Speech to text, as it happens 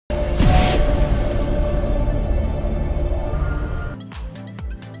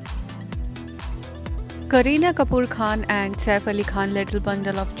Kareena Kapoor Khan and Saif Ali Khan little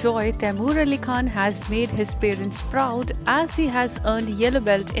bundle of joy, Taimur Ali Khan has made his parents proud as he has earned yellow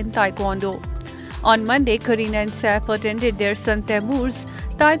belt in Taekwondo. On Monday, Kareena and Saif attended their son Taimur's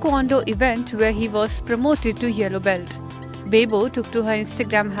Taekwondo event where he was promoted to yellow belt. Bebo took to her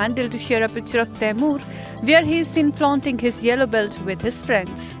Instagram handle to share a picture of Taimur where he is seen flaunting his yellow belt with his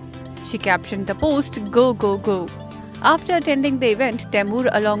friends. She captioned the post, "Go, go, go." After attending the event, Taimur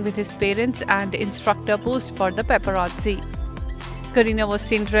along with his parents and the instructor posed for the paparazzi. Kareena was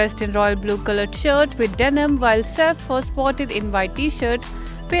seen dressed in royal blue colored shirt with denim while Saif was spotted in white t-shirt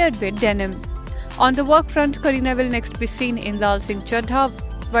paired with denim. On the work front, Kareena will next be seen in Lal Singh Chaddha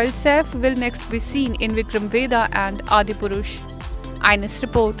while Saif will next be seen in Vikram Vedha and Adipurush. INS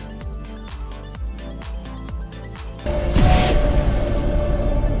report.